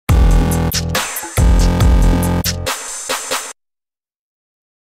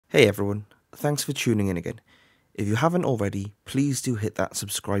Hey everyone, thanks for tuning in again. If you haven't already, please do hit that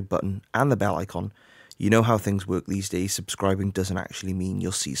subscribe button and the bell icon. You know how things work these days, subscribing doesn't actually mean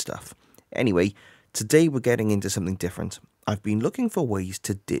you'll see stuff. Anyway, today we're getting into something different. I've been looking for ways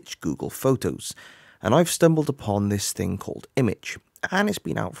to ditch Google Photos, and I've stumbled upon this thing called Immich, and it's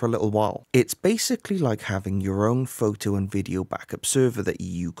been out for a little while. It's basically like having your own photo and video backup server that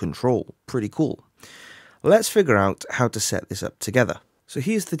you control. Pretty cool. Let's figure out how to set this up together. So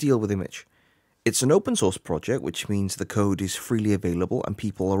here's the deal with Immich. It's an open source project, which means the code is freely available and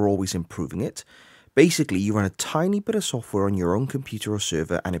people are always improving it. Basically, you run a tiny bit of software on your own computer or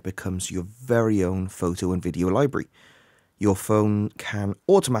server and it becomes your very own photo and video library. Your phone can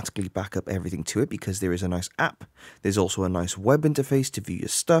automatically back up everything to it because there is a nice app. There's also a nice web interface to view your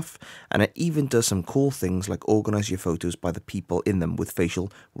stuff, and it even does some cool things like organize your photos by the people in them with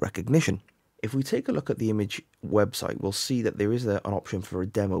facial recognition. If we take a look at the Immich website, we'll see that there is an option for a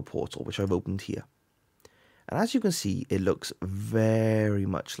demo portal, which I've opened here. And as you can see, it looks very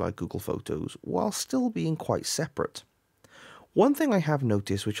much like Google Photos, while still being quite separate. One thing I have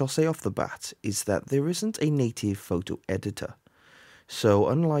noticed, which I'll say off the bat, is that there isn't a native photo editor. So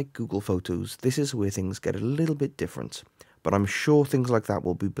unlike Google Photos, this is where things get a little bit different, but I'm sure things like that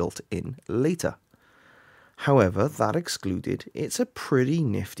will be built in later. However, that excluded, it's a pretty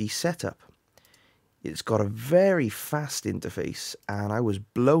nifty setup. It's got a very fast interface, and I was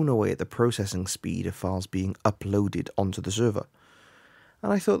blown away at the processing speed of files being uploaded onto the server.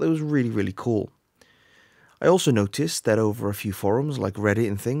 And I thought that was really cool. I also noticed that over a few forums like Reddit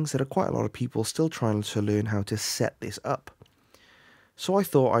and things, there are quite a lot of people still trying to learn how to set this up. So I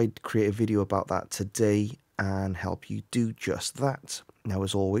thought I'd create a video about that today and help you do just that. Now,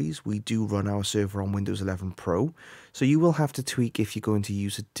 as always, we do run our server on Windows 11 Pro, so you will have to tweak if you're going to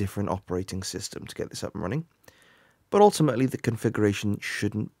use a different operating system to get this up and running. But ultimately, the configuration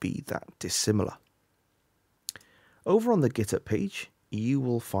shouldn't be that dissimilar. Over on the GitHub page, you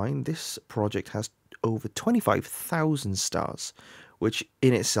will find this project has over 25,000 stars, which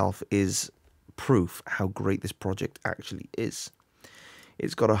in itself is proof how great this project actually is.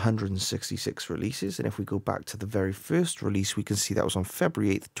 It's got 166 releases, and if we go back to the very first release, we can see that was on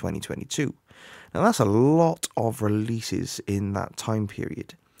February 8th, 2022. Now that's a lot of releases in that time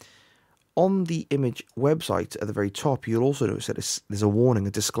period. On the Immich website at the very top, you'll also notice that there's a warning,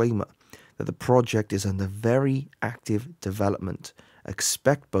 a disclaimer, that the project is under very active development.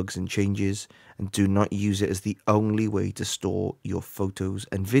 Expect bugs and changes, and do not use it as the only way to store your photos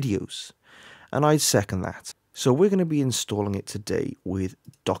and videos. And I'd second that. So we're going to be installing it today with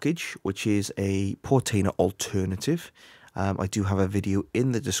Dockge, which is a Portainer alternative. I do have a video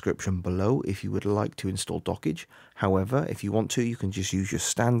in the description below if you would like to install Dockge. However, if you want to, you can just use your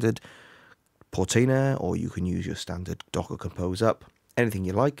standard Portainer, or you can use your standard Docker Compose up. Anything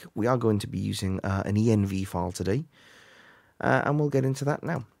you like. We are going to be using an env file today, and we'll get into that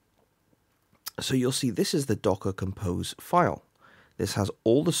now. So you'll see this is the Docker Compose file. This has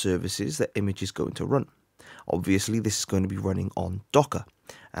all the services that Immich is going to run. Obviously, this is going to be running on Docker,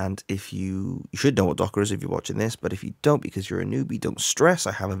 and if you should know what Docker is if you're watching this, but if you don't because you're a newbie, don't stress.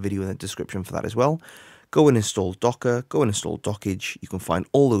 I have a video in the description for that as well. Go and install Docker, go and install Dockge. You can find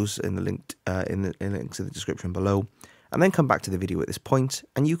all those in the link in the links in the description below, and then come back to the video at this point,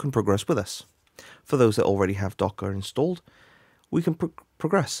 and you can progress with us. For those that already have Docker installed, we can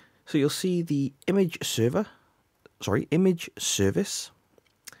progress. So you'll see the Immich service.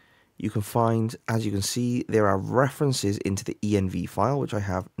 You can find, as you can see, there are references into the env file, which I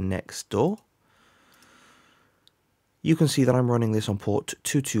have next door. You can see that I'm running this on port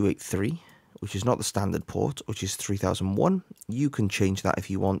 2283, which is not the standard port, which is 3001. You can change that if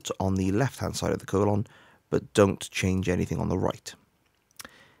you want on the left-hand side of the colon, but don't change anything on the right.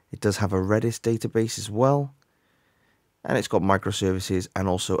 It does have a Redis database as well, and it's got microservices and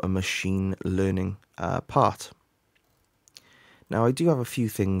also a machine learning part. Now, I do have a few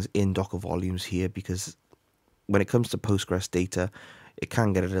things in Docker volumes here because when it comes to Postgres data, it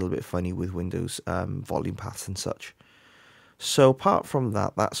can get a little bit funny with Windows volume paths and such. So apart from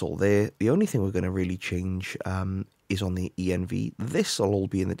that, that's all there. The only thing we're going to really change is on the env. This will all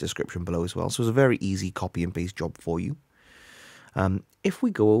be in the description below as well. So it's a very easy copy and paste job for you. If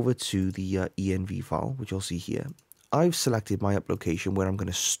we go over to the env file, which you'll see here, I've selected my up location where I'm going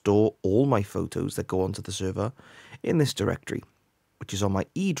to store all my photos that go onto the server in this directory, which is on my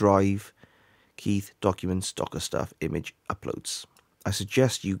E drive, Keith, Documents, Docker Stuff, Image, Uploads. I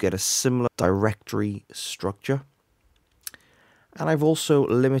suggest you get a similar directory structure. And I've also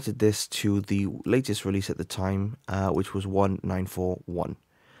limited this to the latest release at the time, which was 1941.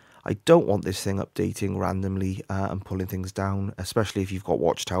 I don't want this thing updating randomly and pulling things down, especially if you've got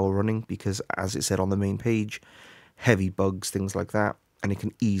Watchtower running, because as it said on the main page, heavy bugs, things like that, and it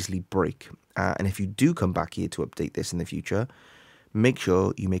can easily break. And if you do come back here to update this in the future, make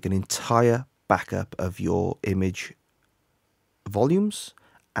sure you make an entire backup of your image volumes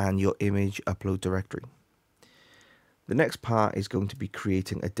and your image upload directory. The next part is going to be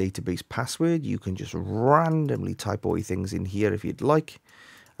creating a database password. You can just randomly type away things in here if you'd like.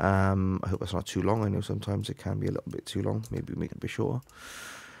 I hope that's not too long. I know sometimes it can be a little bit too long. Maybe make it a bit shorter.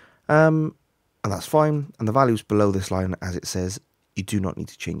 And that's fine. And the values below this line, as it says, you do not need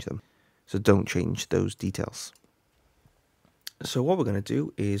to change them. So don't change those details. So what we're going to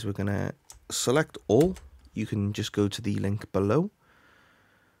do is we're going to select all. You can just go to the link below.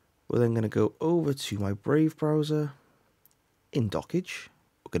 We're then going to go over to my Brave browser. In Dockge,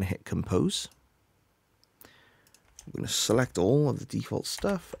 we're going to hit Compose. I'm going to select all of the default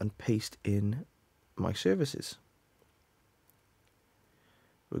stuff and paste in my services.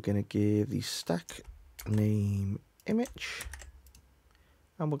 We're going to give the stack name Immich,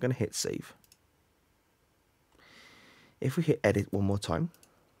 and we're going to hit Save. If we hit Edit one more time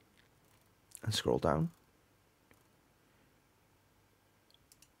and scroll down,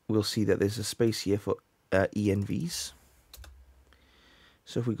 we'll see that there's a space here for ENVs.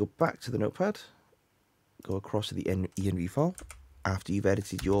 So if we go back to the notepad, go across to the env file, after you've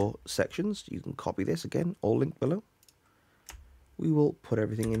edited your sections, you can copy this again, all linked below. We will put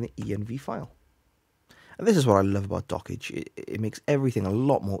everything in the env file. And this is what I love about Dockge. It makes everything a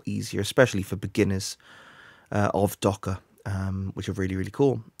lot more easier, especially for beginners of Docker, which are really, really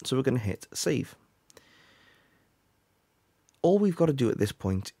cool. So we're going to hit Save. All we've got to do at this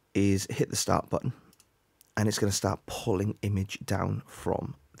point is hit the Start button. And it's going to start pulling image down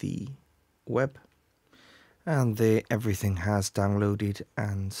from the web. And there, everything has downloaded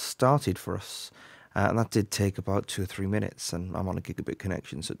and started for us. And that did take about 2 or 3 minutes. And I'm on a gigabit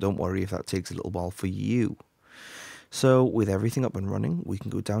connection, so don't worry if that takes a little while for you. So with everything up and running, we can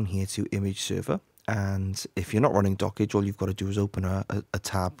go down here to Image Server. And if you're not running Dockge, all you've got to do is open a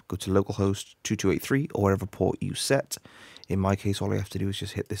tab, go to localhost 2283 or whatever port you set. In my case, all I have to do is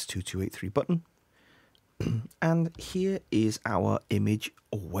just hit this 2283 button. And here is our image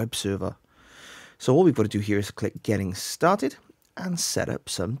web server. So all we've got to do here is click Getting Started and set up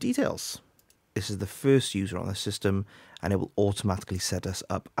some details. This is the first user on the system, and it will automatically set us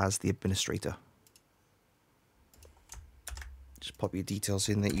up as the administrator. Just pop your details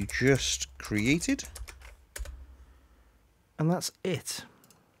in that you just created. And that's it.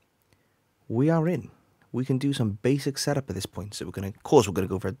 We are in. We can do some basic setup at this point. So we're going to, of course, we're going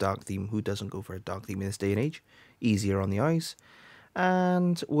to go for a dark theme. Who doesn't go for a dark theme in this day and age? Easier on the eyes.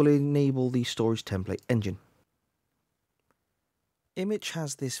 And we'll enable the storage template engine. Immich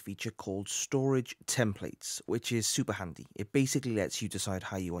has this feature called Storage Templates, which is super handy. It basically lets you decide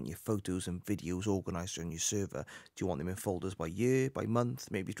how you want your photos and videos organized on your server. Do you want them in folders by year, by month,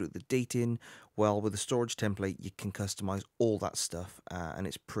 maybe through the date in? Well, with a storage template, you can customize all that stuff, and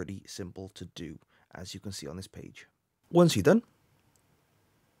it's pretty simple to do, as you can see on this page. Once you're done,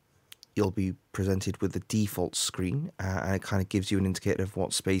 you'll be presented with the default screen, and it kind of gives you an indicator of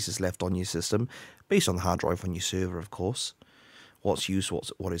what space is left on your system, based on the hard drive on your server, of course. What's used,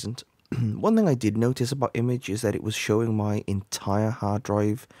 what isn't. One thing I did notice about Immich is that it was showing my entire hard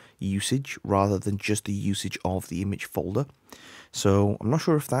drive usage rather than just the usage of the Immich folder. So I'm not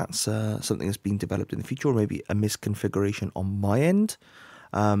sure if that's something that's been developed in the future, or maybe a misconfiguration on my end.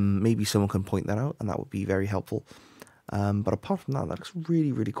 Maybe someone can point that out, and that would be very helpful. But apart from that, that looks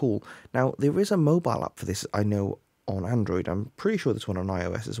really, really cool. Now, there is a mobile app for this, I know, on Android. I'm pretty sure there's one on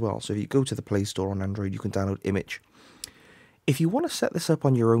iOS as well. So if you go to the Play Store on Android, you can download Immich. If you want to set this up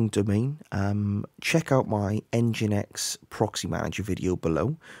on your own domain, check out my Nginx proxy manager video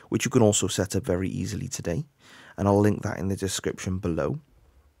below, which you can also set up very easily today. And I'll link that in the description below.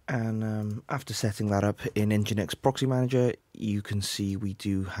 And after setting that up in Nginx proxy manager, you can see we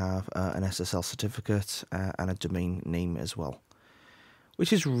do have an SSL certificate and a domain name as well,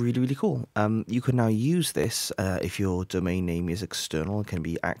 which is really, really cool. You can now use this if your domain name is external and can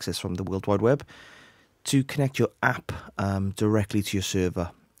be accessed from the World Wide Web, to connect your app directly to your server,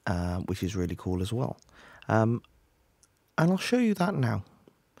 which is really cool as well. And I'll show you that now.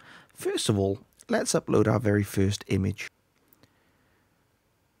 First of all, let's upload our very first image.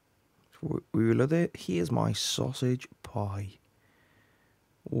 We reload it. Here's my sausage pie.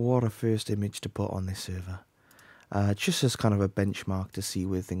 What a first image to put on this server. Just as kind of a benchmark to see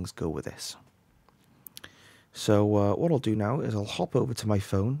where things go with this. So what I'll do now is I'll hop over to my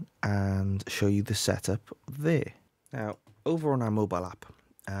phone and show you the setup there. Now, over on our mobile app,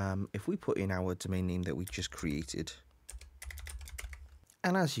 If we put in our domain name that we just created,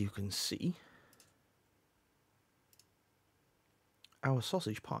 and as you can see, our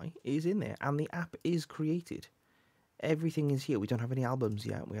sausage pie is in there and the app is created. Everything is here. We don't have any albums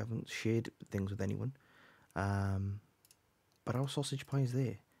yet. We haven't shared things with anyone. But our sausage pie is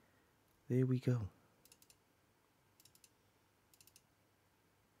there. There we go.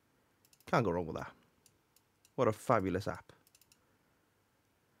 Can't go wrong with that. What a fabulous app.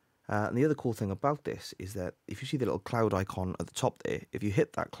 And the other cool thing about this is that if you see the little cloud icon at the top there, if you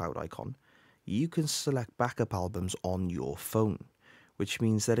hit that cloud icon, you can select backup albums on your phone, which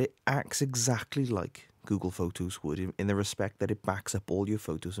means that it acts exactly like Google Photos would in the respect that it backs up all your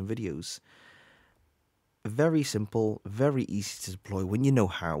photos and videos. Very simple, very easy to deploy when you know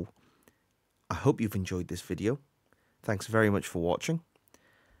how. I hope you've enjoyed this video. Thanks very much for watching,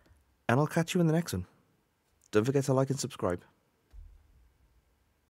 and I'll catch you in the next one. Don't forget to like and subscribe.